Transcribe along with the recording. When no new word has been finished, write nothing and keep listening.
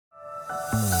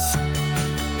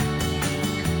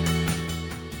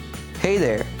Hey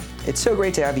there! It's so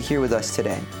great to have you here with us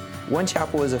today. One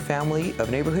Chapel is a family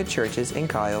of neighborhood churches in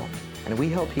Kyle, and we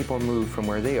help people move from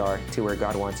where they are to where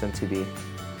God wants them to be.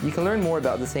 You can learn more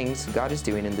about the things God is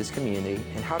doing in this community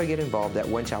and how to get involved at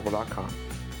onechapel.com.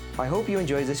 I hope you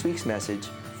enjoyed this week's message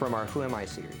from our Who Am I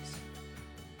series.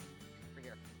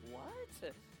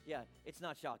 What? Yeah, it's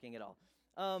not shocking at all.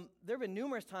 There have been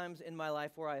numerous times in my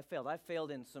life where I have failed. I've failed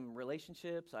in some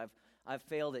relationships. I've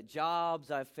failed at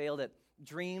jobs. I've failed at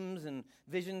dreams and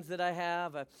visions that I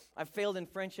have. I've failed in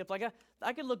friendship. Like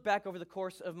I could look back over the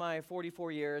course of my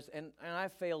 44 years, and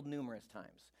I've failed numerous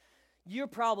times. You're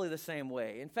probably the same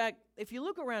way. In fact, if you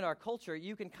look around our culture,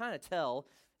 you can kind of tell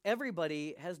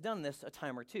everybody has done this a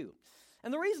time or two.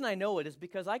 And the reason I know it is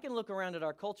because I can look around at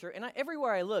our culture, and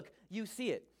everywhere I look, you see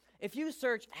it. If you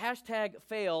search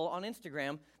 #fail on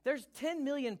Instagram, there's 10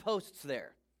 million posts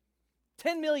there.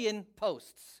 10 million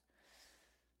posts.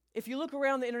 If you look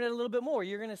around the internet a little bit more,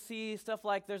 you're going to see stuff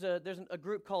like there's a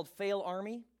group called Fail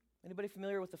Army. Anybody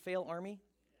familiar with the Fail Army?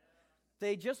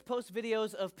 They just post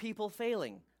videos of people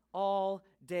failing all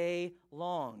day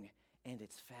long, and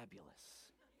it's fabulous.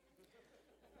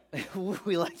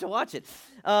 We like to watch it.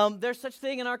 There's such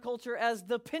thing in our culture as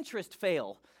the Pinterest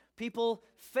fail. People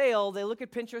fail, they look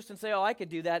at Pinterest and say, oh, I could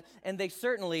do that, and they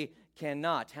certainly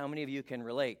cannot. How many of you can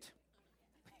relate?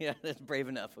 Yeah, that's brave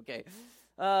enough, okay.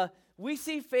 We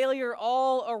see failure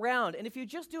all around, and if you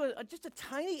just do just a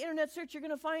tiny internet search, you're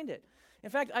going to find it. In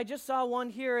fact, I just saw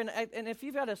one here, and if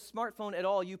you've got a smartphone at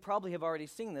all, you probably have already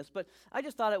seen this, but I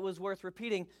just thought it was worth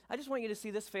repeating. I just want you to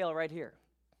see this fail right here.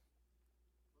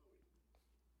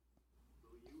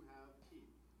 Will you have Keith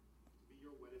to be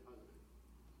your wedded husband,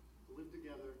 to live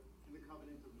together in the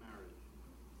covenant of marriage?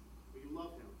 Will you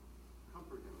love him,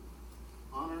 comfort him,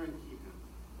 honor and keep him,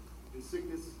 in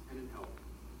sickness and in health?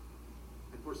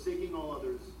 And forsaking all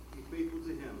others, be faithful to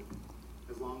him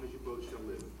as long as you both shall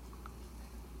live.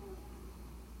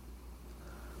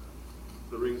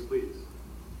 The rings, please.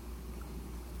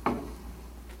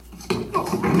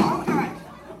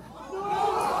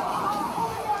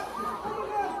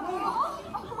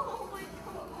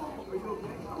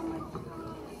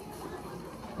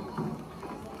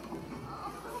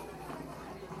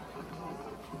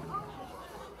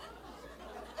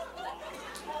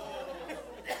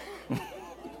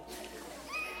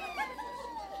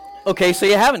 Okay, so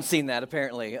you haven't seen that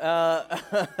apparently.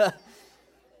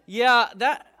 Yeah,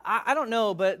 that I don't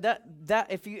know, but that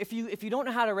if you don't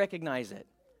know how to recognize it,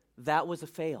 that was a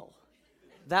fail.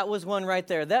 That was one right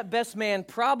there. That best man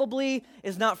probably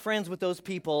is not friends with those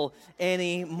people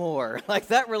anymore. Like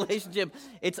that relationship,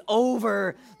 it's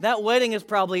over. That wedding is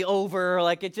probably over.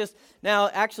 Like it just now.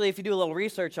 Actually, if you do a little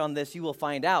research on this, you will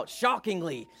find out,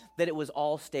 shockingly, that it was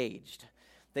all staged.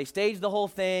 They staged the whole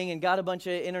thing and got a bunch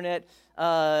of internet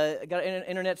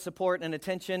support and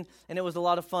attention, and it was a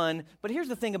lot of fun. But here's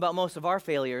the thing about most of our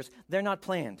failures. They're not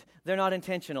planned. They're not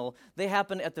intentional. They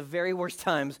happen at the very worst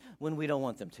times when we don't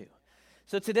want them to.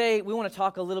 So today, we want to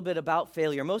talk a little bit about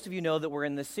failure. Most of you know that we're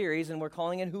in this series, and we're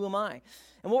calling it Who Am I?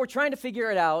 And what we're trying to figure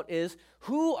it out is,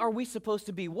 who are we supposed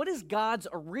to be? What is God's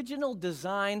original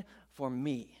design for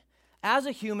me? As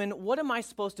a human, what am I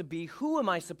supposed to be? Who am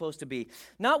I supposed to be?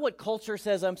 Not what culture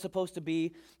says I'm supposed to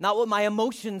be, not what my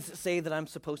emotions say that I'm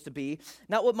supposed to be,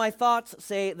 not what my thoughts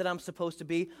say that I'm supposed to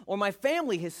be, or my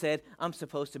family has said I'm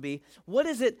supposed to be. What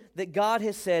is it that God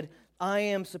has said I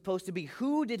am supposed to be?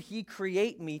 Who did He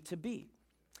create me to be?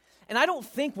 And I don't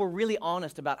think we're really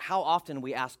honest about how often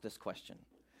we ask this question.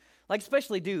 Like,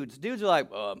 especially dudes. Dudes are like,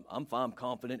 I'm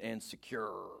confident and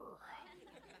secure.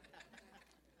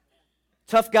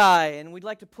 Tough guy, and we'd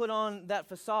like to put on that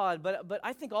facade, but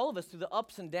I think all of us, through the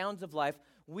ups and downs of life,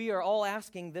 we are all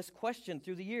asking this question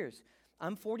through the years.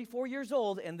 I'm 44 years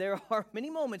old, and there are many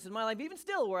moments in my life, even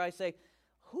still, where I say,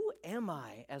 who am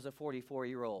I as a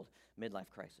 44-year-old? Midlife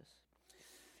crisis.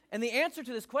 And the answer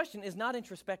to this question is not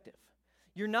introspective.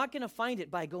 You're not going to find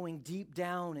it by going deep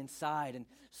down inside and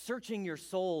searching your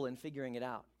soul and figuring it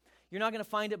out. You're not going to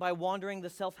find it by wandering the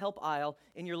self-help aisle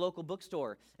in your local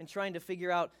bookstore and trying to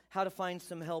figure out how to find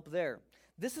some help there.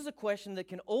 This is a question that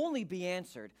can only be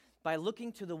answered by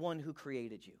looking to the one who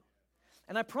created you.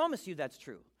 And I promise you that's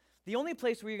true. The only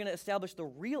place where you're going to establish the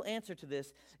real answer to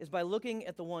this is by looking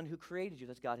at the one who created you,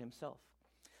 that's God Himself.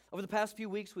 Over the past few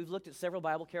weeks, we've looked at several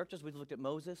Bible characters. We've looked at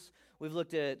Moses. We've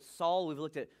looked at Saul. We've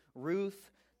looked at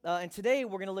Ruth. And today,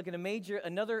 we're going to look at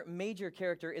another major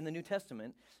character in the New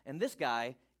Testament. And this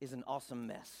guy is an awesome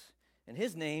mess. And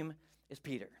his name is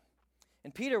Peter.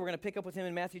 And Peter, we're going to pick up with him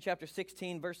in Matthew chapter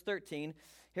 16, verse 13.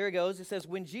 Here it goes. It says,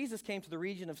 when Jesus came to the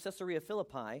region of Caesarea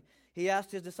Philippi, he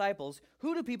asked his disciples,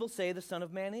 who do people say the Son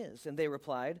of Man is? And they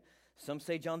replied, some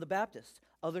say John the Baptist,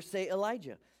 others say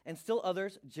Elijah, and still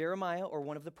others Jeremiah or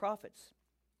one of the prophets.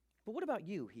 But what about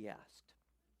you, he asked.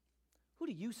 Who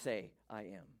do you say I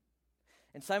am?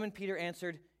 And Simon Peter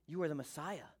answered, you are the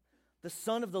Messiah, the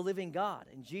Son of the living God.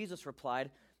 And Jesus replied,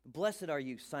 blessed are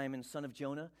you, Simon, son of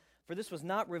Jonah, for this was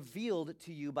not revealed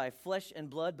to you by flesh and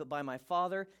blood, but by my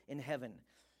Father in heaven.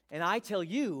 And I tell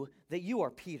you that you are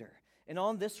Peter, and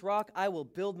on this rock I will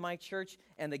build my church,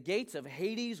 and the gates of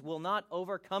Hades will not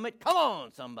overcome it. Come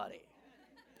on, somebody.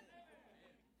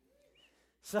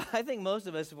 So I think most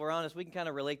of us, if we're honest, we can kind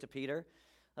of relate to Peter.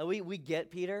 We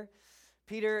get Peter.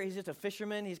 Peter, he's just a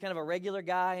fisherman. He's kind of a regular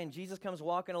guy, and Jesus comes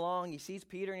walking along. He sees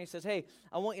Peter, and he says, hey,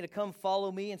 I want you to come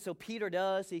follow me. And so Peter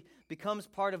does. He becomes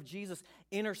part of Jesus'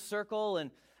 inner circle.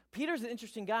 And Peter's an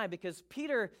interesting guy because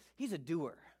Peter, he's a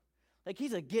doer. Like,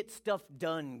 he's a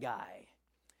get-stuff-done guy.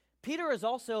 Peter is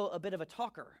also a bit of a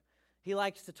talker. He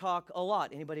likes to talk a lot.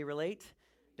 Anybody relate?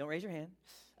 Don't raise your hand.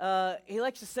 He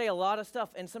likes to say a lot of stuff,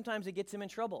 and sometimes it gets him in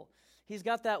trouble. He's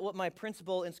got that, what my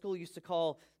principal in school used to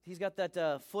call, he's got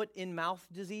that foot-in-mouth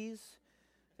disease.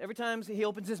 Every time he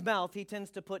opens his mouth, he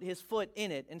tends to put his foot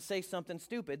in it and say something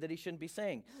stupid that he shouldn't be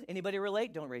saying. Anybody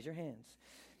relate? Don't raise your hands.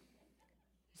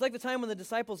 It's like the time when the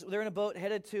disciples, they're in a boat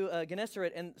headed to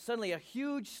Gennesaret, and suddenly a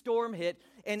huge storm hit,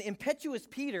 and impetuous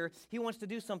Peter, he wants to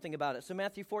do something about it. So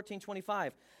Matthew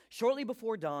 14:25, shortly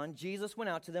before dawn, Jesus went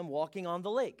out to them walking on the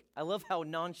lake. I love how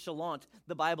nonchalant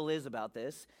the Bible is about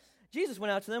this. Jesus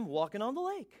went out to them walking on the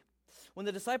lake. When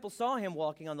the disciples saw him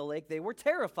walking on the lake, they were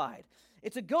terrified.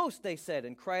 It's a ghost, they said,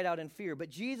 and cried out in fear. But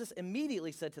Jesus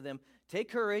immediately said to them, take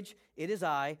courage, it is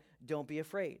I, don't be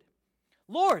afraid.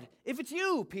 Lord, if it's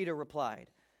you, Peter replied,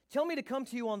 tell me to come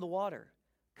to you on the water.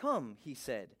 Come, he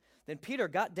said. Then Peter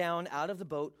got down out of the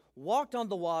boat, walked on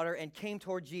the water, and came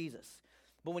toward Jesus.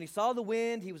 But when he saw the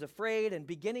wind, he was afraid, and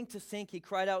beginning to sink, he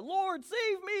cried out, Lord,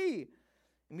 save me!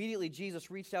 Immediately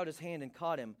Jesus reached out his hand and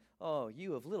caught him. Oh,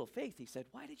 you of little faith, he said,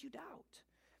 why did you doubt?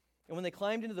 And when they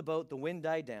climbed into the boat, the wind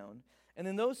died down. And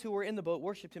then those who were in the boat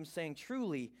worshipped him, saying,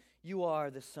 truly, you are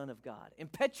the Son of God.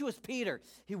 Impetuous Peter,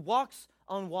 he walks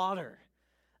on water.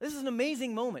 This is an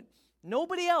amazing moment.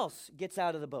 Nobody else gets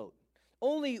out of the boat.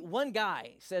 Only one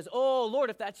guy says, oh, Lord,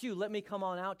 if that's you, let me come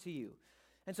on out to you.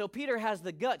 And so Peter has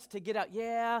the guts to get out.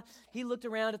 Yeah, he looked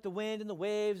around at the wind and the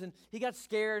waves, and he got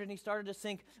scared, and he started to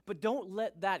sink. But don't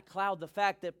let that cloud the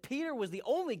fact that Peter was the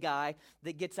only guy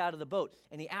that gets out of the boat,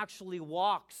 and he actually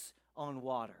walks on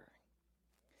water.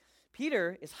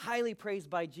 Peter is highly praised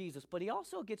by Jesus, but he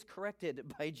also gets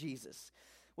corrected by Jesus,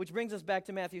 which brings us back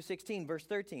to Matthew 16, verse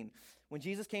 13. When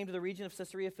Jesus came to the region of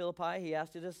Caesarea Philippi, he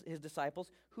asked his disciples,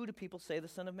 who do people say the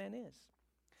Son of Man is?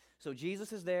 So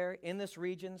Jesus is there in this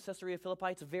region, Caesarea Philippi.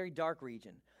 It's a very dark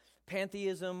region.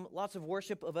 Pantheism, lots of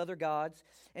worship of other gods.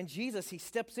 And Jesus, he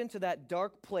steps into that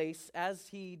dark place, as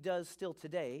he does still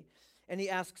today, and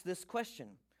he asks this question,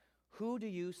 who do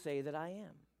you say that I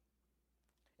am?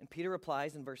 And Peter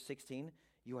replies in verse 16,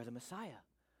 you are the Messiah,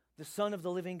 the Son of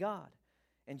the living God.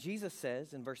 And Jesus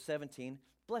says in verse 17,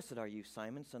 blessed are you,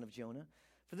 Simon, son of Jonah,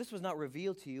 for this was not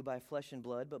revealed to you by flesh and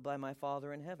blood, but by my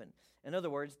Father in heaven. In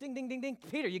other words, ding, ding, ding, ding,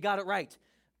 Peter, you got it right.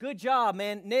 Good job,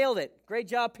 man. Nailed it. Great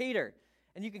job, Peter.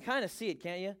 And you can kind of see it,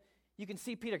 can't you? You can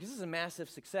see Peter, because this is a massive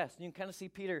success. You can kind of see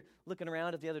Peter looking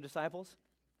around at the other disciples.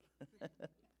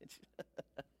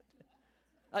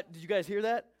 Did you guys hear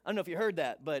that? I don't know if you heard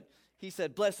that, but he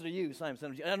said, blessed are you, Simon,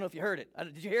 son of Jonah. I don't know if you heard it.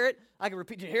 Did you hear it? I can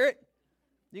repeat. Did you hear it?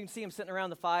 You can see him sitting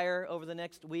around the fire over the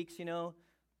next weeks, you know.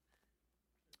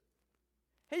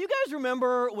 Hey, you guys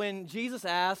remember when Jesus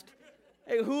asked,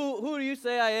 hey, who do you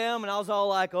say I am? And I was all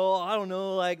like, oh, I don't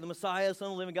know, like the Messiah, Son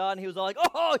of the living God. And he was all like,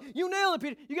 oh, you nailed it,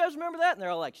 Peter. You guys remember that? And they're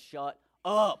all like, shut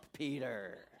up,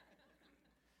 Peter.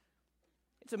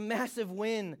 It's a massive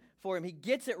win for him. He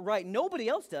gets it right. Nobody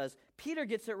else does. Peter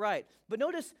gets it right. But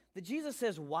notice that Jesus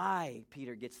says why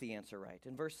Peter gets the answer right.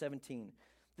 In verse 17,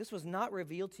 this was not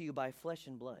revealed to you by flesh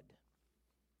and blood.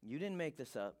 You didn't make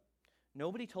this up.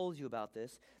 Nobody told you about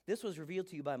this. This was revealed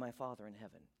to you by my Father in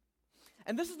heaven.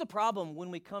 And this is the problem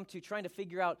when we come to trying to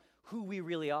figure out who we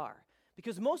really are.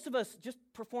 Because most of us just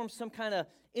perform some kind of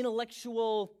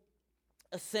intellectual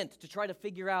assent to try to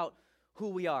figure out who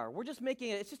we are. We're just making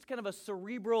it, it's just kind of a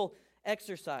cerebral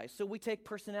exercise. So we take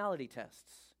personality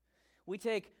tests. We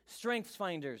take strengths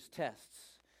finders tests.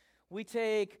 We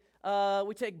take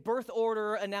birth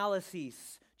order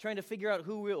analyses, trying to figure out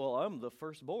well, I'm the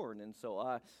firstborn, and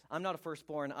so I'm not a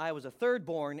firstborn. I was a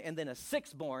thirdborn and then a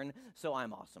sixthborn, so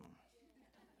I'm awesome.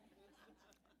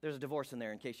 There's a divorce in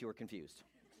there in case you were confused.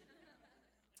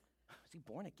 Is he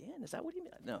born again? Is that what he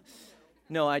meant?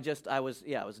 No, I was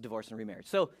divorced and remarried.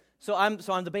 So I'm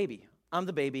the baby. I'm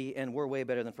the baby, and we're way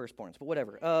better than firstborns. But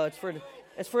whatever.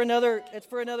 It's for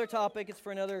another topic. It's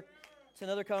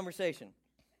another conversation.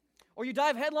 Or you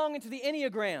dive headlong into the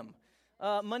Enneagram.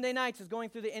 Monday nights is going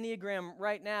through the Enneagram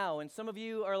right now, and some of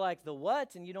you are like, the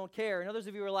what? And you don't care. And others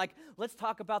of you are like, let's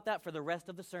talk about that for the rest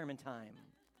of the sermon time.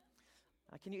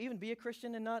 Can you even be a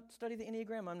Christian and not study the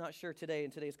Enneagram? I'm not sure today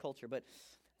in today's culture, but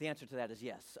the answer to that is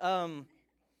yes.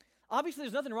 Obviously,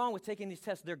 there's nothing wrong with taking these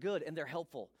tests. They're good and they're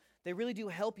helpful. They really do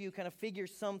help you kind of figure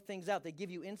some things out. They give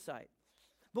you insight.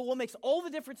 But what makes all the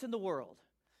difference in the world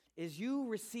is you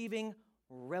receiving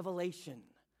revelation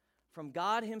from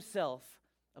God himself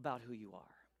about who you are.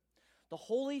 The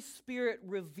Holy Spirit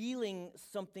revealing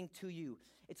something to you.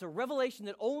 It's a revelation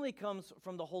that only comes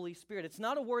from the Holy Spirit. It's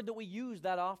not a word that we use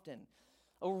that often.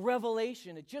 A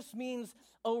revelation, it just means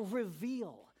a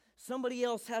reveal. Somebody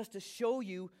else has to show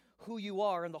you who you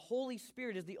are, and the Holy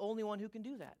Spirit is the only one who can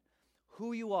do that.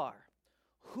 Who you are,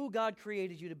 who God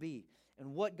created you to be,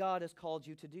 and what God has called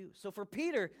you to do. So for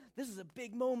Peter, this is a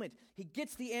big moment. He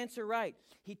gets the answer right.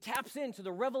 He taps into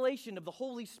the revelation of the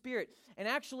Holy Spirit, and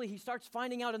actually he starts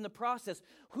finding out in the process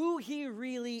who he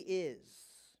really is.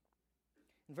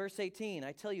 In verse 18,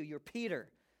 I tell you, you're Peter,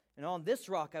 and on this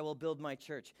rock I will build my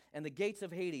church, and the gates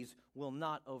of Hades will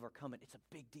not overcome it. It's a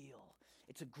big deal.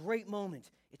 It's a great moment.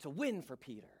 It's a win for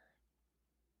Peter.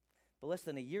 But less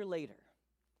than a year later,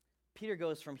 Peter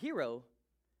goes from hero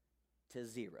to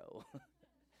zero.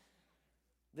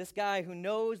 This guy who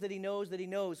knows that he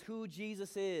knows who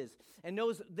Jesus is and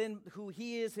knows then who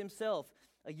he is himself.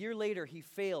 A year later, he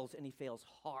fails, and he fails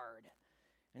hard.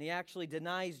 And he actually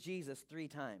denies Jesus 3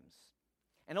 times.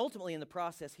 And ultimately, in the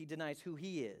process, he denies who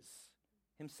he is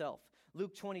himself.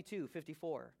 Luke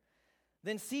 22:54.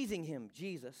 Then seizing him,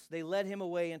 Jesus, they led him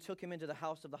away and took him into the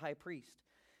house of the high priest.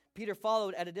 Peter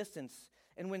followed at a distance,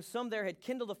 and when some there had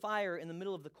kindled a fire in the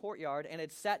middle of the courtyard and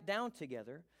had sat down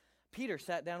together, Peter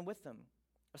sat down with them.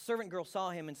 A servant girl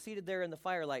saw him and seated there in the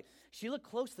firelight. She looked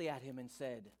closely at him and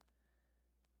said,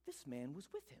 "This man was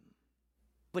with him."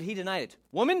 But he denied it.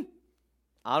 "Woman,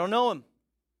 I don't know him."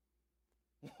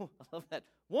 I love that.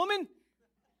 "Woman,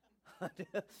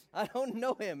 I don't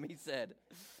know him," he said.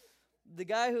 The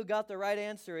guy who got the right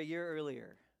answer a year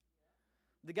earlier.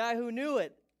 The guy who knew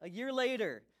it a year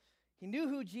later. He knew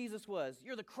who Jesus was.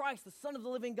 "You're the Christ, the Son of the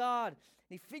living God." And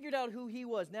he figured out who he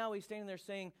was. Now he's standing there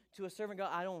saying to a servant girl,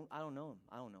 I don't know him.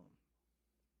 I don't know him.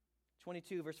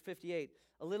 22, verse 58.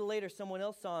 A little later, someone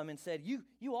else saw him and said, You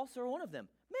also are one of them."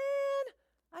 "Man,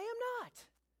 I am not."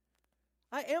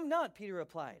 "I am not," Peter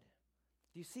replied.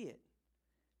 Do you see it?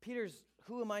 Peter's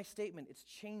 "who am I" statement, it's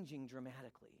changing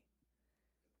dramatically.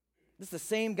 This is the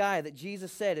same guy that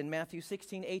Jesus said in Matthew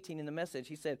 16:18 in the Message.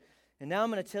 He said, "And now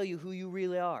I'm going to tell you who you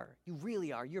really are. You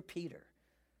really are. You're Peter.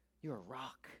 You're a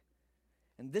rock.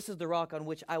 And this is the rock on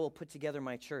which I will put together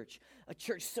my church. A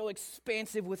church so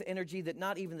expansive with energy that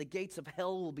not even the gates of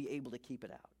hell will be able to keep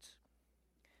it out."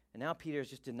 And now Peter is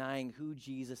just denying who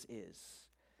Jesus is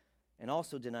and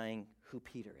also denying who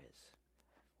Peter is.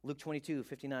 Luke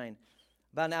 22:59.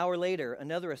 About an hour later,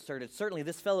 another asserted, "Certainly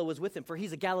this fellow was with him, for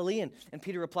he's a Galilean." And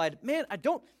Peter replied, "Man, I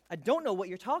don't know what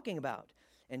you're talking about."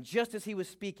 And just as he was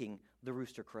speaking, the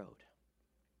rooster crowed.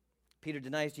 Peter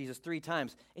denies Jesus 3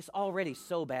 times. It's already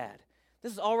so bad.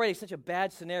 This is already such a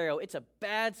bad scenario. It's a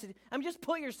bad just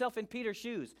put yourself in Peter's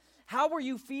shoes. How were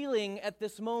you feeling at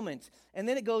this moment? And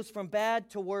then it goes from bad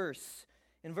to worse.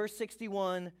 In verse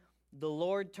 61, the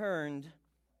Lord turned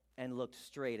and looked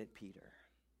straight at Peter.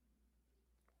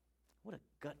 What a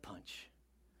gut punch.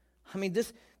 I mean,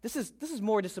 this is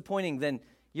more disappointing than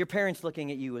your parents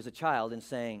looking at you as a child and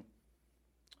saying,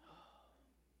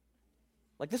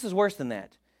 like, this is worse than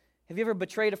that. Have you ever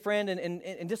betrayed a friend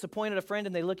and disappointed a friend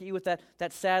and they look at you with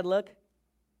that sad look?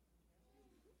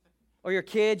 Or your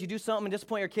kids, you do something and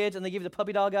disappoint your kids and they give you the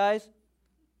puppy dog eyes?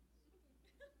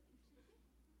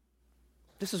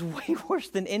 This is way worse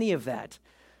than any of that.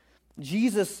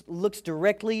 Jesus looks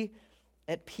directly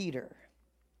at Peter,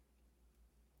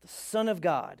 the Son of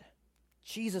God,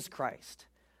 Jesus Christ,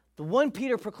 the one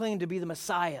Peter proclaimed to be the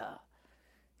Messiah.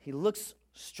 He looks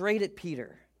straight at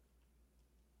Peter,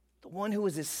 the one who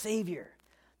was his Savior,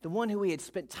 the one who he had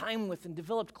spent time with and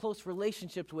developed close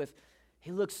relationships with.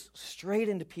 He looks straight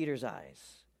into Peter's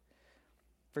eyes.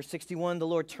 Verse 61, the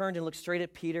Lord turned and looked straight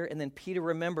at Peter, and then Peter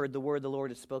remembered the word the Lord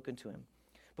had spoken to him.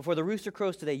 "Before the rooster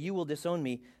crows today, you will disown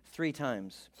me 3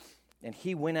 times. And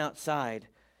he went outside,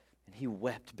 and he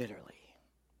wept bitterly.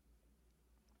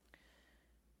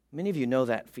 Many of you know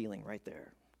that feeling right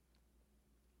there.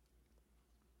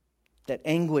 that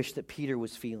anguish that Peter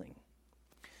was feeling,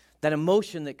 that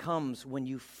emotion that comes when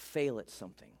you fail at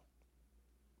something,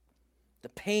 the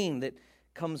pain that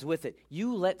comes with it.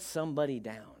 You let somebody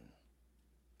down.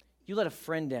 You let a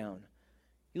friend down.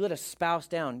 You let a spouse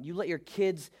down. You let your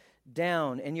kids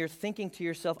down, and you're thinking to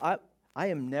yourself, I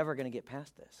am never going to get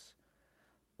past this.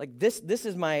 Like this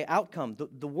is my outcome.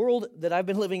 The world that I've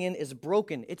been living in is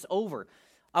broken. It's over.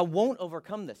 I won't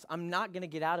overcome this. I'm not going to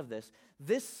get out of this.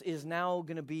 This is now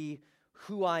going to be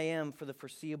who I am for the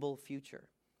foreseeable future.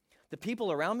 The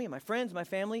people around me, my friends, my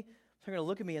family, they're going to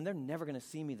look at me and they're never going to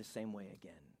see me the same way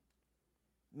again.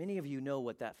 Many of you know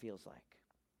what that feels like.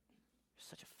 You're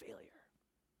such a failure.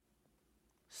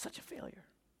 Such a failure.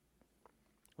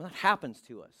 When that happens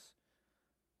to us,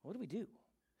 what do we do?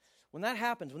 When that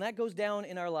happens, when that goes down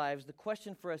in our lives, the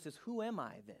question for us is, who am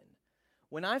I then?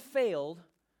 When I failed,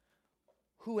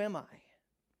 who am I?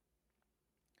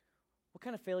 What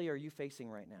kind of failure are you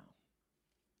facing right now?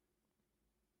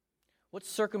 What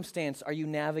circumstance are you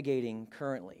navigating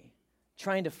currently,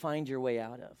 trying to find your way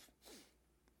out of?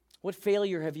 What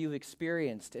failure have you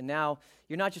experienced? And now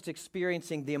you're not just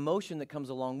experiencing the emotion that comes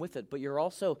along with it, but you're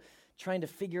also trying to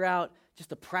figure out just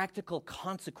the practical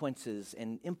consequences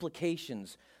and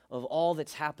implications of all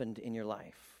that's happened in your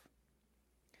life.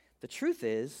 The truth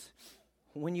is,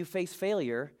 when you face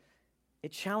failure,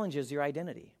 it challenges your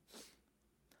identity.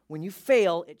 When you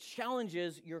fail, it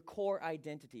challenges your core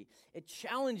identity. It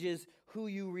challenges who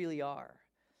you really are.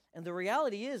 And the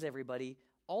reality is, everybody,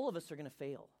 all of us are going to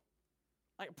fail.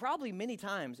 Like, probably many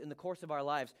times in the course of our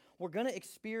lives, we're going to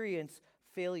experience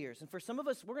failures. And for some of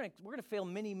us, we're going to fail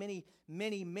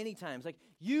many times. Like,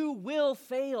 you will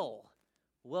fail.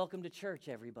 Welcome to church,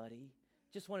 everybody.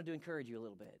 Just wanted to encourage you a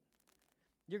little bit.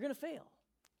 You're going to fail.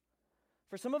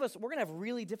 For some of us, we're going to have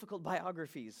really difficult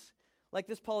biographies, like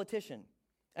this politician.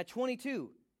 At 22,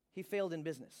 he failed in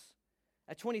business.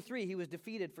 At 23, he was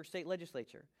defeated for state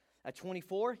legislature. At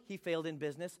 24, he failed in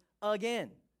business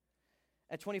again.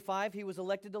 At 25, he was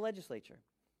elected to legislature.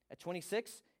 At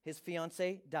 26, his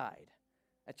fiancée died.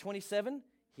 At 27,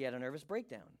 he had a nervous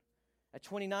breakdown. At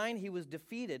 29, he was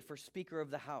defeated for Speaker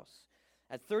of the House.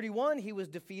 At 31, he was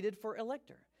defeated for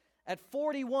elector. At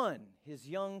 41, his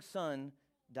young son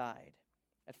died.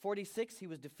 At 46, he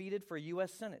was defeated for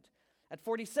U.S. Senate. At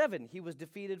 47, he was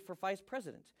defeated for vice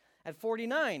president. At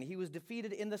 49, he was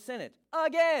defeated in the Senate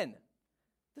again.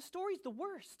 The story's the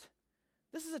worst.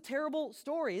 This is a terrible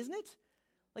story, isn't it?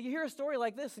 Like, you hear a story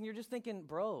like this and you're just thinking,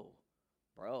 bro,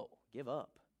 give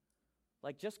up.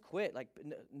 Like, just quit. Like,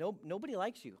 nobody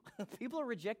likes you. People are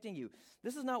rejecting you.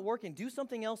 This is not working. Do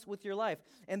something else with your life.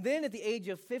 And then at the age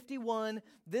of 51,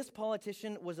 this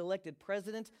politician was elected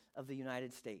president of the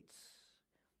United States.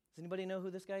 Does anybody know who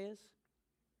this guy is?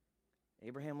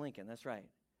 Abraham Lincoln, that's right.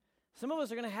 Some of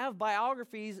us are going to have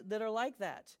biographies that are like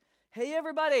that. Hey,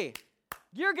 everybody,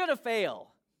 you're going to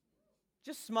fail.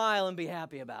 Just smile and be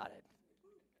happy about it.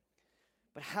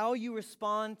 But how you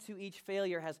respond to each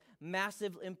failure has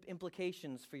massive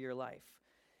implications for your life.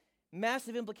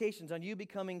 Massive implications on you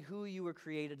becoming who you were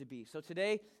created to be. So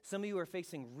today, some of you are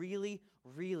facing really,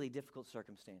 really difficult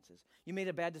circumstances. You made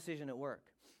a bad decision at work,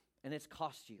 and it's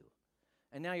cost you.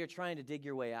 And now you're trying to dig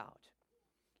your way out.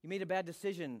 You made a bad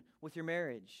decision with your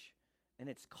marriage, and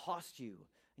it's cost you,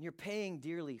 and you're paying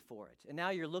dearly for it. And now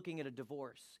you're looking at a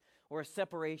divorce or a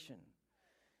separation.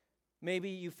 Maybe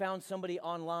you found somebody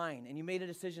online and you made a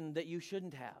decision that you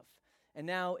shouldn't have. And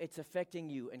now it's affecting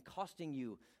you and costing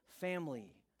you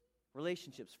family,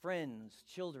 relationships, friends,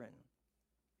 children.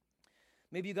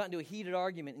 Maybe you got into a heated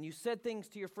argument and you said things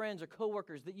to your friends or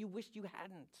coworkers that you wished you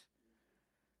hadn't.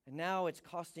 And now it's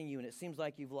costing you and it seems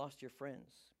like you've lost your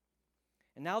friends.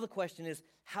 And now the question is,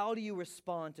 how do you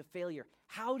respond to failure?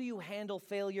 How do you handle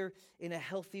failure in a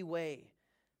healthy way?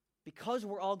 Because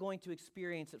we're all going to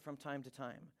experience it from time to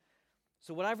time.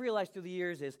 So what I've realized through the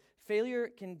years is failure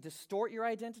can distort your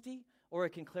identity or it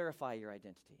can clarify your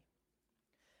identity.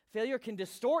 Failure can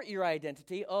distort your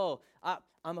identity. Oh,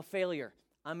 I'm a failure.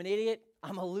 I'm an idiot.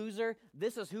 I'm a loser.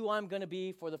 This is who I'm going to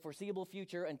be for the foreseeable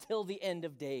future until the end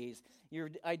of days. Your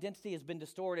identity has been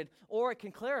distorted. Or it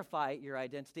can clarify your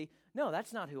identity. No,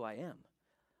 that's not who I am.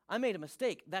 I made a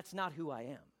mistake. That's not who I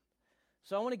am.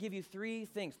 So I want to give you three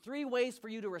things, 3 ways for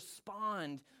you to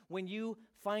respond when you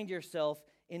find yourself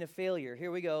in a failure.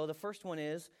 Here we go. The first one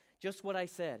is just what I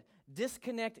said.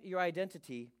 Disconnect your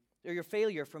identity or your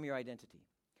failure from your identity.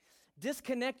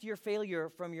 Disconnect your failure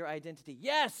from your identity.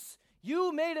 Yes,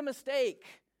 you made a mistake.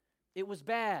 It was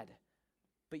bad,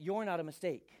 but you're not a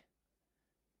mistake.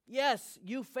 Yes,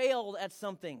 you failed at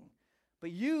something,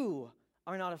 but you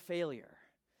are not a failure.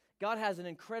 God has an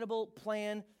incredible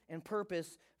plan and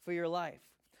purpose for your life.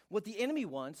 What the enemy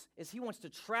wants is he wants to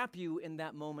trap you in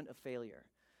that moment of failure.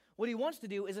 What he wants to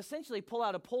do is essentially pull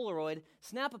out a Polaroid,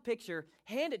 snap a picture,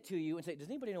 hand it to you, and say, does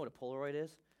anybody know what a Polaroid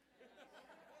is?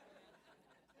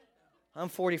 I'm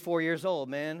 44 years old,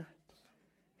 man.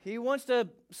 He wants to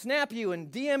snap you and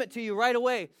DM it to you right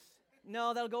away.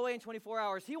 No, that'll go away in 24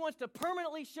 hours. He wants to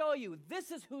permanently show you,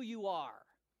 this is who you are.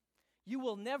 You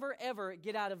will never, ever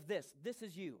get out of this. This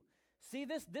is you. See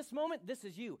this moment? This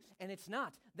is you. And it's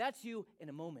not. That's you in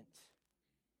a moment.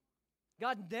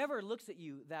 God never looks at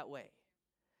you that way.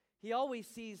 He always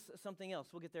sees something else.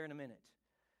 We'll get there in a minute.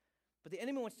 But the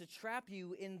enemy wants to trap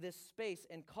you in this space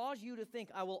and cause you to think,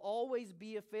 I will always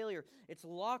be a failure. It's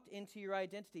locked into your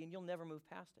identity, and you'll never move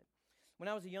past it. When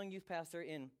I was a young youth pastor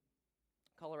in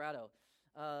Colorado,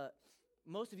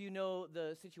 most of you know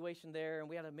the situation there, and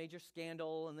we had a major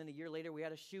scandal, and then a year later we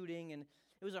had a shooting, and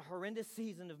it was a horrendous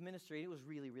season of ministry. It was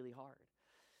really, really hard.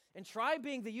 And try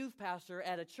being the youth pastor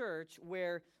at a church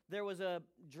where there was a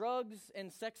drugs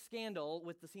and sex scandal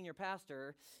with the senior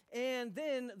pastor, and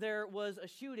then there was a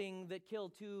shooting that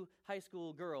killed 2 high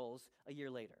school girls a year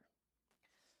later.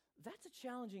 That's a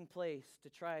challenging place to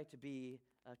try to be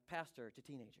a pastor to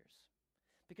teenagers.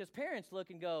 Because parents look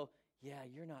and go, yeah,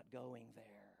 you're not going there.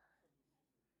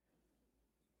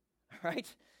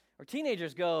 Right? Or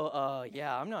teenagers go,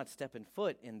 yeah, I'm not stepping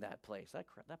foot in that place.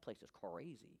 That place is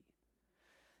crazy.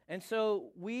 And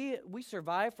so we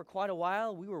survived for quite a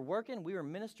while. We were working, we were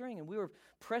ministering, and we were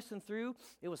pressing through.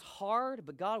 It was hard,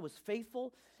 but God was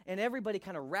faithful. And everybody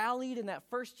kind of rallied in that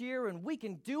first year, and we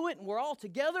can do it, and we're all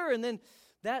together. And then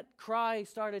that cry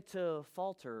started to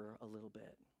falter a little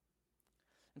bit.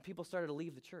 And people started to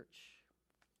leave the church.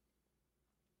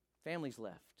 Families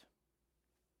left.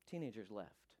 Teenagers left.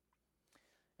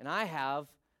 And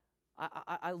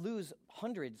I lose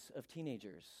hundreds of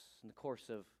teenagers in the course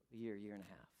of a year and a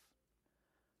half.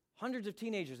 Hundreds of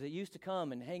teenagers that used to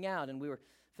come and hang out and we were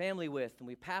family with and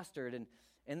we pastored and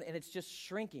it's just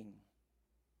shrinking.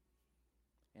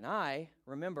 And I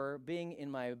remember being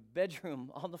in my bedroom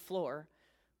on the floor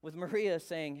with Maria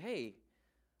saying, hey,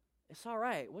 it's all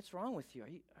right. What's wrong with you?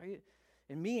 Are you?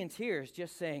 And me in tears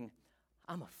just saying,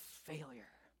 I'm a failure.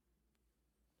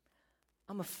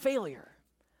 I'm a failure.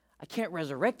 I can't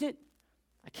resurrect it.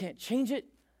 I can't change it.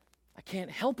 I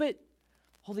can't help it.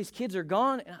 All these kids are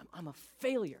gone, and I'm a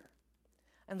failure.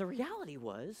 And the reality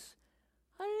was,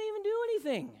 I didn't even do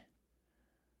anything.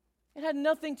 It had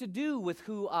nothing to do with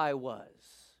who I was.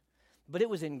 But it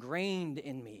was ingrained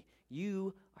in me.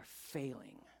 You are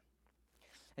failing.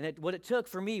 And what it took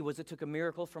for me was it took a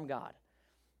miracle from God.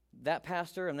 That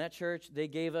pastor and that church, they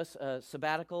gave us a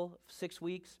sabbatical, 6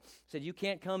 weeks. Said, you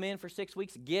can't come in for 6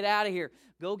 weeks. Get out of here.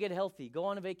 Go get healthy. Go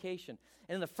on a vacation.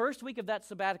 And in the first week of that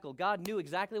sabbatical, God knew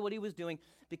exactly what he was doing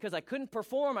because I couldn't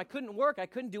perform, I couldn't work, I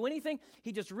couldn't do anything.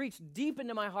 He just reached deep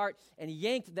into my heart and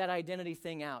yanked that identity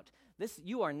thing out.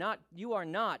 You are not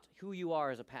who you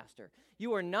are as a pastor.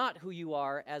 You are not who you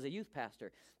are as a youth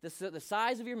pastor. The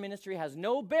size of your ministry has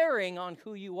no bearing on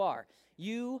who you are.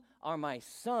 You are my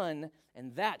son,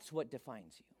 and that's what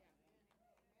defines you.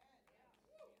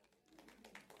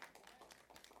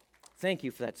 Thank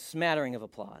you for that smattering of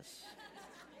applause.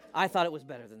 I thought it was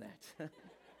better than that.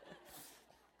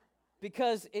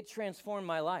 Because it transformed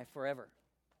my life forever.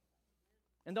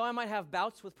 And though I might have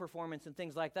bouts with performance and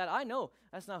things like that, I know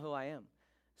that's not who I am.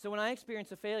 So when I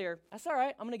experience a failure, that's all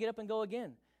right. I'm going to get up and go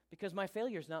again because my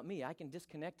failure is not me. I can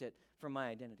disconnect it from my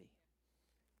identity.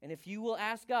 And if you will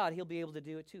ask God, he'll be able to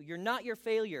do it too. You're not your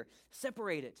failure.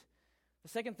 Separate it. The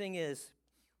second thing is,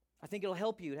 I think it'll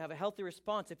help you to have a healthy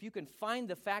response if you can find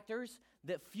the factors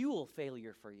that fuel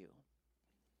failure for you.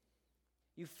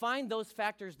 You find those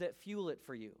factors that fuel it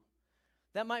for you.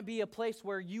 That might be a place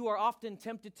where you are often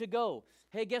tempted to go.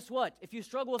 Hey, guess what? If you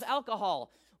struggle with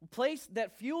alcohol, a place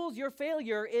that fuels your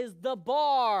failure is the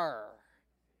bar.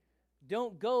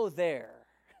 Don't go there.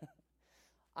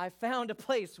 I found a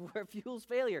place where it fuels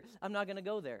failure. I'm not going to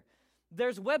go there.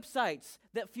 There's websites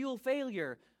that fuel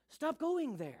failure. Stop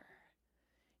going there.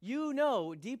 You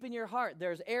know deep in your heart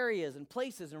there's areas and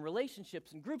places and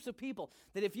relationships and groups of people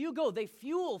that if you go, they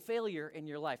fuel failure in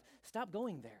your life. Stop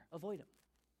going there. Avoid them.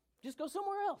 Just go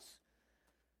somewhere else.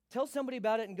 Tell somebody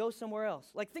about it and go somewhere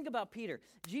else. Like, think about Peter.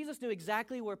 Jesus knew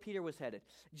exactly where Peter was headed.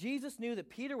 Jesus knew that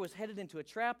Peter was headed into a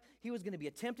trap. He was going to be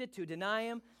tempted to deny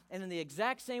him. And in the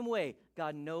exact same way,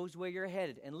 God knows where you're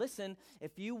headed. And listen,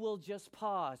 if you will just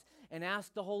pause and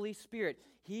ask the Holy Spirit,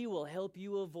 he will help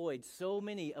you avoid so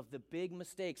many of the big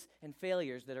mistakes and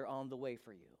failures that are on the way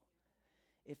for you.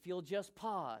 If you'll just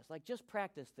pause, like just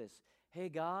practice this. Hey,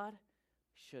 God,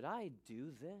 should I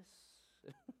do this?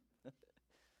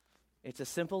 It's a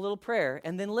simple little prayer.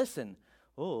 And then listen,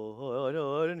 oh,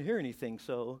 no, I didn't hear anything,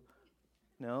 so.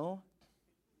 No.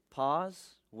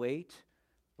 Pause, wait,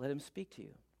 let him speak to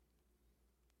you.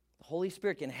 The Holy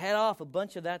Spirit can head off a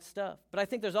bunch of that stuff. But I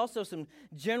think there's also some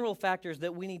general factors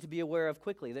that we need to be aware of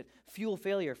quickly that fuel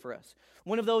failure for us.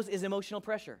 One of those is emotional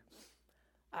pressure.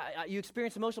 You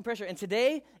experience emotional pressure. And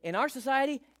today, in our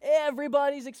society,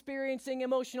 everybody's experiencing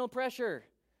emotional pressure.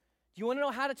 Do you want to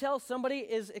know how to tell somebody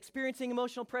is experiencing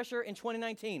emotional pressure in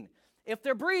 2019? If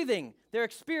they're breathing, they're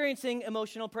experiencing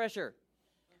emotional pressure.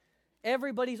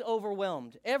 Everybody's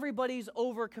overwhelmed. Everybody's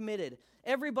overcommitted.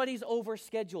 Everybody's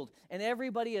overscheduled. And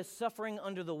everybody is suffering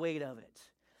under the weight of it.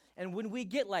 And when we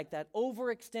get like that,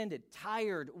 overextended,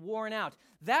 tired, worn out,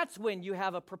 that's when you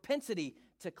have a propensity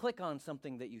to click on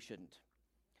something that you shouldn't.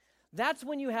 That's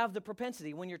when you have the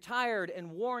propensity, when you're tired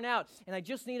and worn out, and I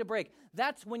just need a break.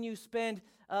 That's when you spend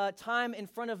time in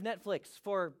front of Netflix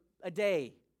for a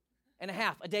day and a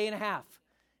half.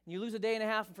 And you lose a day and a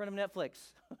half in front of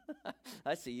Netflix.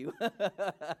 I see you.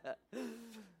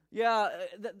 Yeah,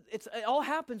 it all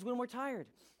happens when we're tired.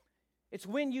 It's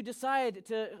when you decide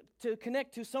to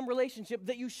connect to some relationship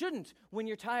that you shouldn't when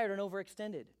you're tired and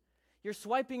overextended. You're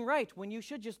swiping right when you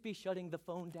should just be shutting the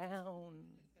phone down.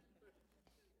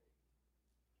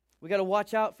 We got to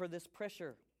watch out for this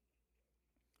pressure.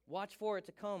 Watch for it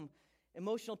to come.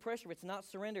 Emotional pressure, if it's not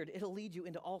surrendered, it'll lead you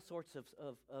into all sorts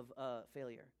of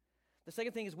failure. The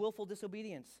second thing is willful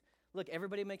disobedience. Look,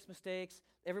 everybody makes mistakes.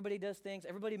 Everybody does things.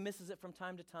 Everybody misses it from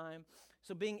time to time.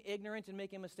 So being ignorant and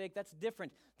making a mistake, that's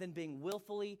different than being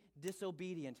willfully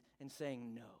disobedient and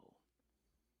saying no.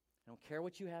 I don't care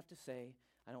what you have to say.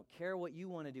 I don't care what you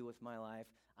want to do with my life.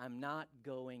 I'm not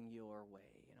going your way.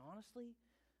 And honestly,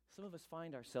 some of us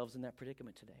find ourselves in that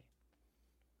predicament today.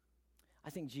 I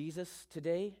think Jesus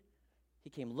today, he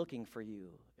came looking for you,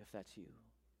 if that's you,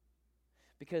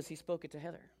 because he spoke it to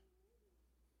Heather.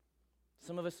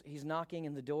 Some of us, he's knocking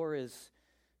and the door is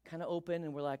kind of open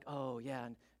and we're like, oh yeah,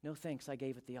 no thanks, I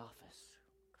gave it the office.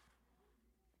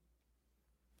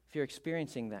 If you're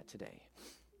experiencing that today,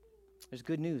 there's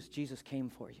good news. Jesus came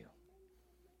for you.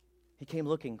 He came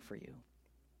looking for you.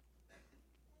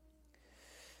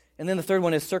 And then the third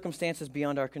one is circumstances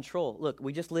beyond our control. Look,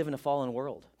 we just live in a fallen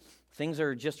world. Things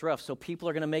are just rough, so people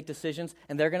are going to make decisions,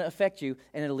 and they're going to affect you,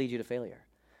 and it'll lead you to failure.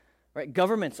 Right?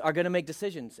 Governments are going to make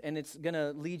decisions, and it's going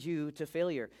to lead you to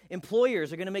failure.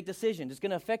 Employers are going to make decisions. It's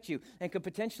going to affect you and could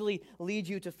potentially lead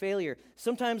you to failure.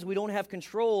 Sometimes we don't have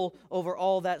control over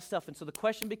all that stuff, and so the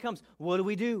question becomes, what do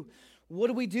we do? What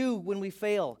do we do when we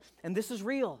fail? And this is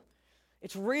real.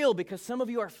 It's real because some of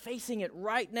you are facing it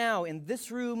right now in this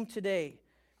room today.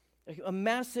 A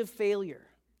massive failure.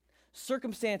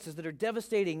 Circumstances that are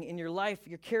devastating in your life.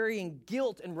 You're carrying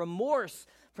guilt and remorse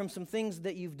from some things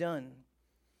that you've done.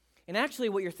 And actually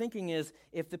what you're thinking is,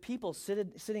 if the people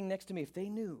sitting next to me, if they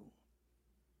knew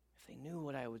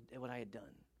what I had done,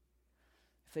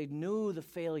 if they knew the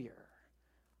failure,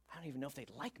 I don't even know if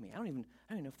they'd like me. I don't even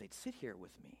know if they'd sit here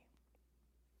with me.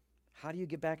 How do you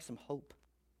get back some hope?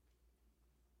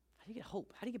 How do you get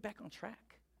hope? How do you get back on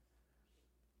track?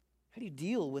 How do you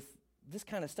deal with this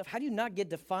kind of stuff? How do you not get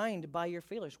defined by your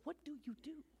failures? What do you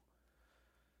do?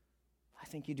 I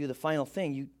think you do the final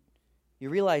thing. You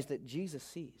realize that Jesus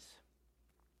sees.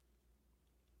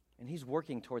 And he's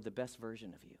working toward the best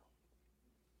version of you.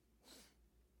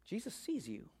 Jesus sees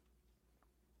you.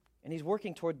 And he's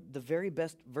working toward the very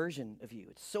best version of you.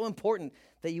 It's so important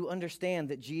that you understand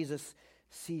that Jesus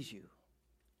sees you.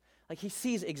 Like, he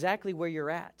sees exactly where you're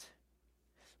at.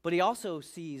 But he also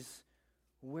sees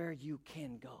where you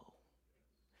can go.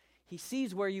 He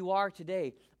sees where you are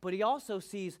today, but he also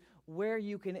sees where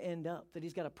you can end up, that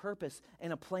he's got a purpose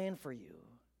and a plan for you.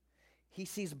 He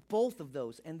sees both of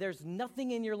those, and there's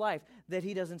nothing in your life that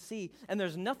he doesn't see, and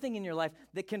there's nothing in your life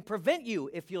that can prevent you,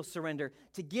 if you'll surrender,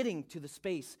 to getting to the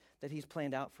space that he's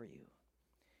planned out for you.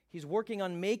 He's working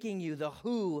on making you the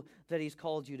who that he's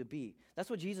called you to be. That's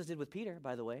what Jesus did with Peter,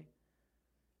 by the way.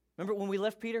 Remember when we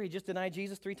left Peter, he just denied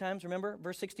Jesus 3 times, remember?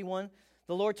 Verse 61,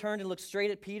 the Lord turned and looked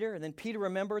straight at Peter, and then Peter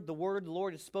remembered the word the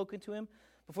Lord had spoken to him.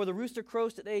 Before the rooster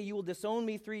crows today, you will disown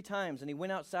me 3 times. And he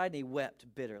went outside and he wept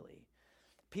bitterly.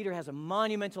 Peter has a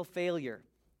monumental failure.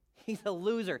 He's a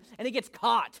loser, and he gets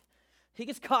caught. He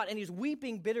gets caught, and he's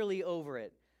weeping bitterly over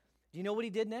it. Do you know what he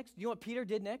did next? Do you know what Peter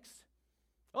did next?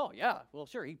 Oh, yeah, well,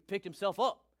 sure, he picked himself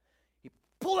up. He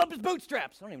pulled up his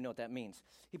bootstraps. I don't even know what that means.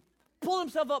 He pulled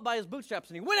himself up by his bootstraps,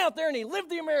 and he went out there and he lived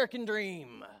the American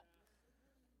dream.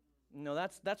 No,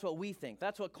 that's what we think.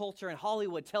 That's what culture and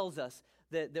Hollywood tells us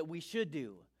that we should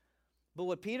do. But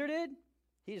what Peter did,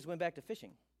 he just went back to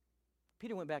fishing.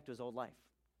 Peter went back to his old life.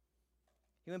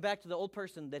 He went back to the old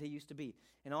person that he used to be.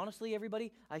 And honestly,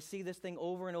 everybody, I see this thing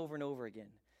over and over and over again.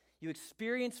 You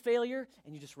experience failure,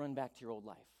 and you just run back to your old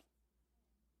life.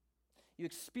 You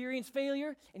experience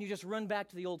failure, and you just run back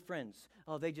to the old friends.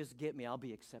 Oh, they just get me. I'll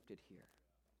be accepted here.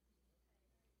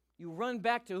 You run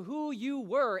back to who you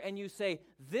were, and you say,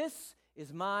 this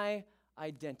is my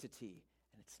identity.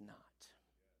 And it's not.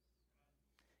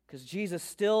 Because Jesus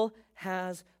still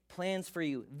has plans for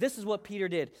you. This is what Peter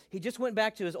did. He just went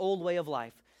back to his old way of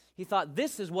life. He thought,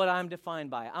 this is what I'm defined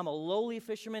by. I'm a lowly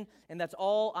fisherman, and that's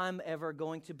all I'm ever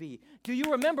going to be. Do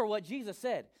you remember what Jesus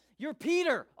said? You're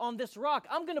Peter on this rock.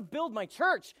 I'm going to build my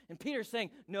church. And Peter's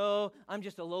saying, no, I'm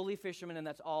just a lowly fisherman, and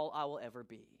that's all I will ever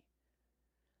be.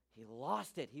 He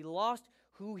lost it. He lost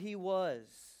who he was.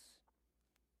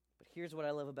 But here's what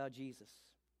I love about Jesus.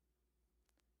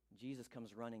 Jesus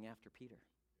comes running after Peter.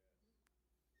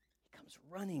 He comes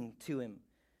running to him,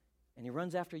 and he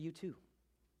runs after you too.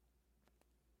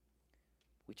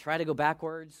 We try to go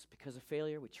backwards because of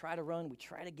failure. We try to run. We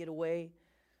try to get away.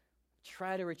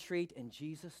 Try to retreat, and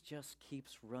Jesus just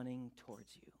keeps running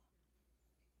towards you.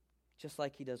 Just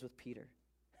like he does with Peter.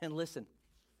 And listen,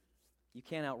 you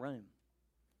can't outrun him.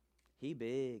 He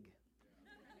big.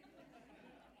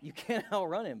 You can't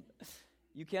outrun him.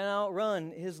 You can't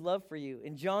outrun his love for you.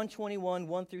 In John 21,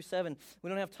 1 through 7, we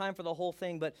don't have time for the whole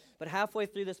thing, but halfway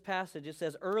through this passage, it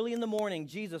says, early in the morning,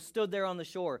 Jesus stood there on the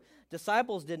shore.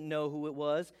 Disciples didn't know who it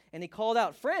was, and he called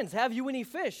out, friends, have you any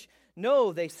fish?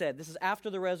 No, they said. This is after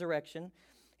the resurrection.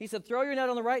 He said, throw your net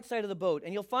on the right side of the boat,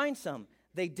 and you'll find some.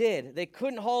 They did. They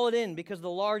couldn't haul it in because of the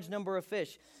large number of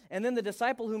fish. And then the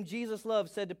disciple whom Jesus loved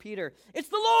said to Peter, it's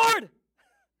the Lord!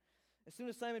 As soon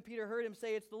as Simon Peter heard him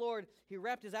say, it's the Lord, he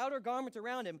wrapped his outer garment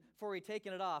around him, for he'd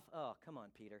taken it off. Oh, come on,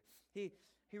 Peter. He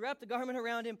wrapped the garment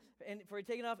around him, and for he'd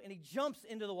taken it off, and he jumps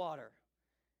into the water.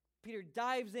 Peter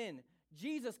dives in.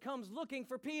 Jesus comes looking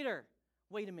for Peter.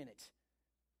 Wait a minute.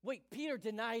 Wait, Peter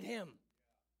denied him.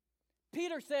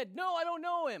 Peter said, no, I don't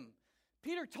know him.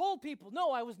 Peter told people,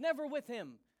 no, I was never with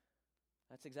him.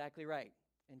 That's exactly right.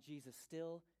 And Jesus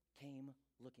still came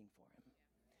looking for him.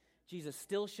 Jesus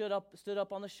still stood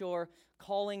up on the shore,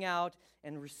 calling out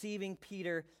and receiving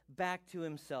Peter back to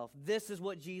himself. This is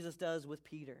what Jesus does with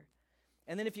Peter.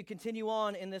 And then if you continue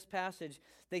on in this passage,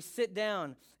 they sit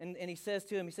down, and he says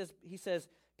to him, he says,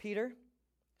 Peter,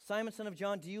 Simon, son of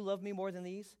John, do you love me more than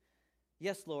these?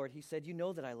 Yes, Lord, he said, you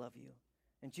know that I love you.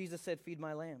 And Jesus said, feed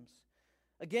my lambs.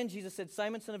 Again, Jesus said,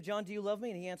 Simon, son of John, do you love me?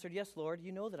 And he answered, yes, Lord,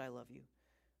 you know that I love you.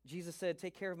 Jesus said,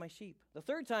 take care of my sheep. The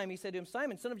third time he said to him,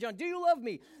 Simon, son of John, do you love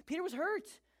me? Peter was hurt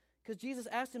because Jesus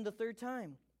asked him the third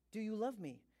time, do you love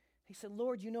me? He said,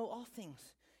 Lord, you know all things.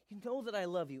 You know that I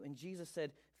love you. And Jesus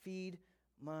said, feed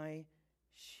my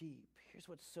sheep. Here's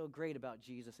what's so great about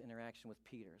Jesus' interaction with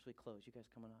Peter. As we close, you guys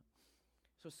coming up.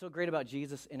 So what's so great about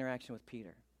Jesus' interaction with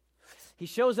Peter? He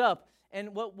shows up,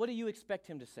 and what do you expect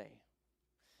him to say?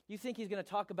 You think he's going to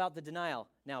talk about the denial.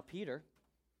 Now, Peter,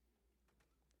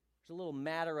 there's a little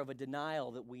matter of a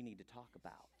denial that we need to talk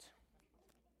about.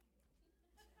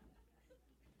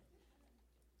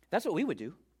 That's what we would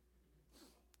do.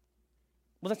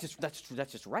 Well, that's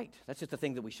just right. That's just the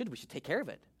thing that we should take care of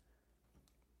it.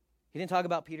 He didn't talk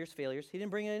about Peter's failures. He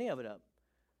didn't bring any of it up.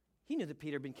 He knew that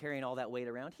Peter had been carrying all that weight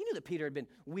around. He knew that Peter had been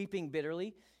weeping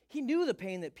bitterly. He knew the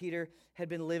pain that Peter had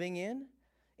been living in.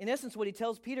 In essence, what he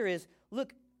tells Peter is,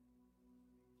 look,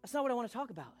 that's not what I want to talk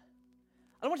about.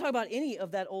 I don't want to talk about any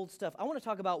of that old stuff. I want to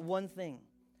talk about one thing.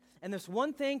 And this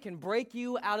one thing can break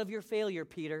you out of your failure,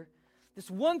 Peter. This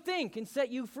one thing can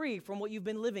set you free from what you've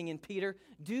been living in, Peter.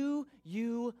 Do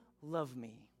you love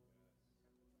me?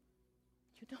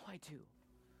 You know I do.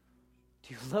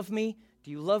 Do you love me?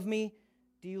 Do you love me?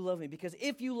 Do you love me? Because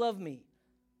if you love me,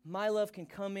 my love can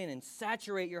come in and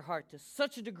saturate your heart to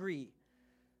such a degree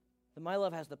that my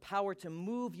love has the power to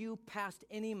move you past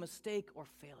any mistake or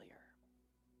failure.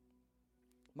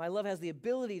 My love has the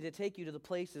ability to take you to the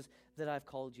places that I've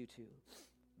called you to.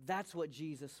 That's what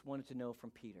Jesus wanted to know from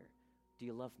Peter. Do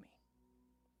you love me?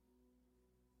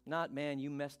 Not, man, you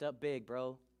messed up big,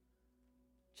 bro.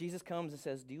 Jesus comes and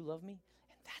says, do you love me?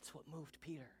 And that's what moved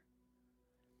Peter.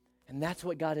 And that's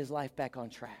what got his life back on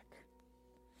track.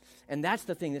 And that's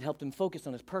the thing that helped him focus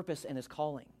on his purpose and his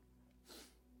calling.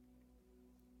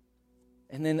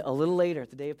 And then a little later, at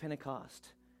the day of Pentecost,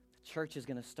 the church is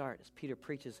going to start as Peter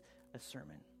preaches a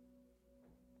sermon.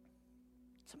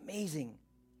 It's amazing.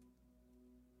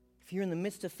 If you're in the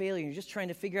midst of failure, you're just trying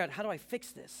to figure out, how do I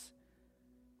fix this?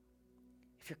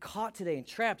 If you're caught today and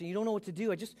trapped and you don't know what to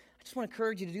do, I just want to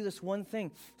encourage you to do this one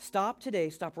thing. Stop today,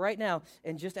 stop right now,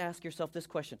 and just ask yourself this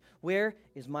question. Where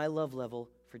is my love level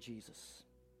for Jesus?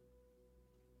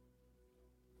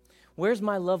 Where's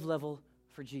my love level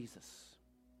for Jesus?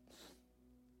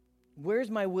 Where's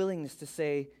my willingness to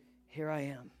say, here I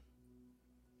am.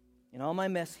 In all my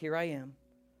mess, here I am.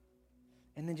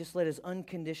 And then just let his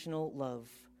unconditional love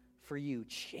for you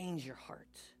change your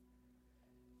heart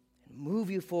and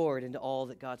move you forward into all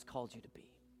that God's called you to be.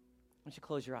 Why don't you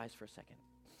close your eyes for a second?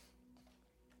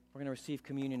 We're going to receive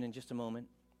communion in just a moment.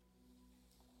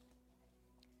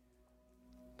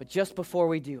 But just before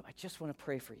we do, I just want to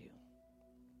pray for you.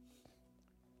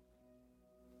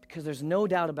 Because there's no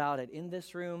doubt about it. In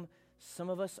this room, some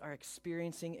of us are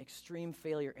experiencing extreme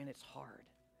failure, and it's hard.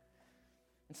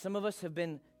 And some of us have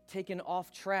been taken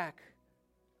off track,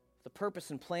 the purpose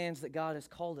and plans that God has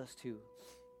called us to.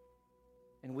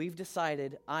 And we've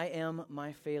decided, I am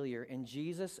my failure. And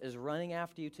Jesus is running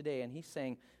after you today, and he's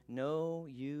saying, no,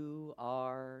 you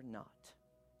are not.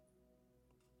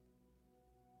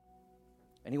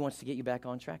 And he wants to get you back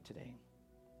on track today.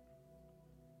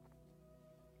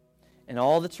 And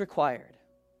all that's required,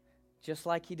 just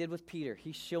like he did with Peter,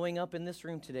 he's showing up in this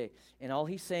room today, and all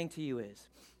he's saying to you is,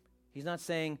 he's not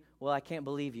saying, well, I can't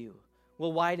believe you.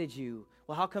 Well, why did you?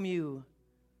 Well, how come you?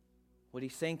 What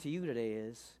he's saying to you today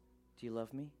is, do you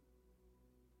love me?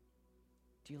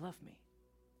 Do you love me?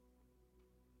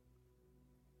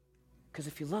 Because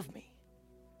if you love me,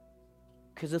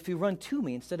 because if you run to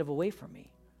me instead of away from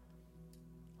me,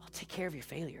 I'll take care of your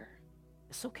failure.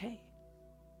 It's okay.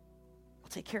 I'll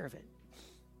take care of it.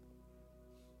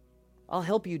 I'll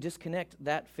help you disconnect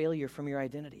that failure from your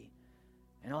identity,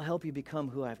 and I'll help you become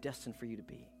who I've destined for you to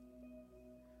be.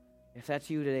 If that's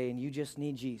you today and you just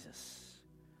need Jesus,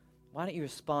 why don't you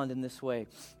respond in this way?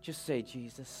 Just say,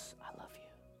 Jesus, I love you.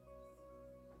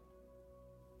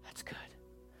 That's good.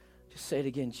 Just say it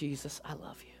again, Jesus, I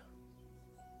love you.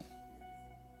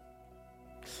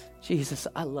 Jesus,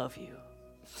 I love you.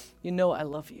 You know I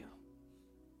love you.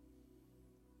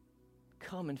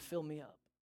 Come and fill me up.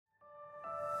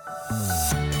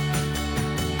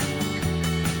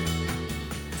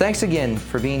 Thanks again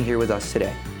for being here with us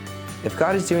today. If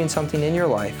God is doing something in your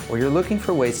life or you're looking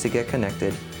for ways to get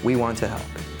connected, we want to help.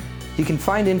 You can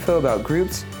find info about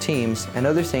groups, teams, and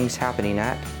other things happening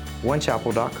at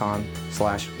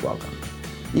onechapel.com/welcome.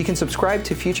 You can subscribe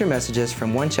to future messages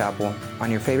from One Chapel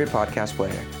on your favorite podcast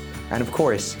player. And of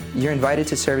course, you're invited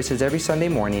to services every Sunday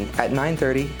morning at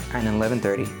 9:30 and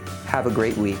 11:30. Have a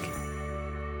great week.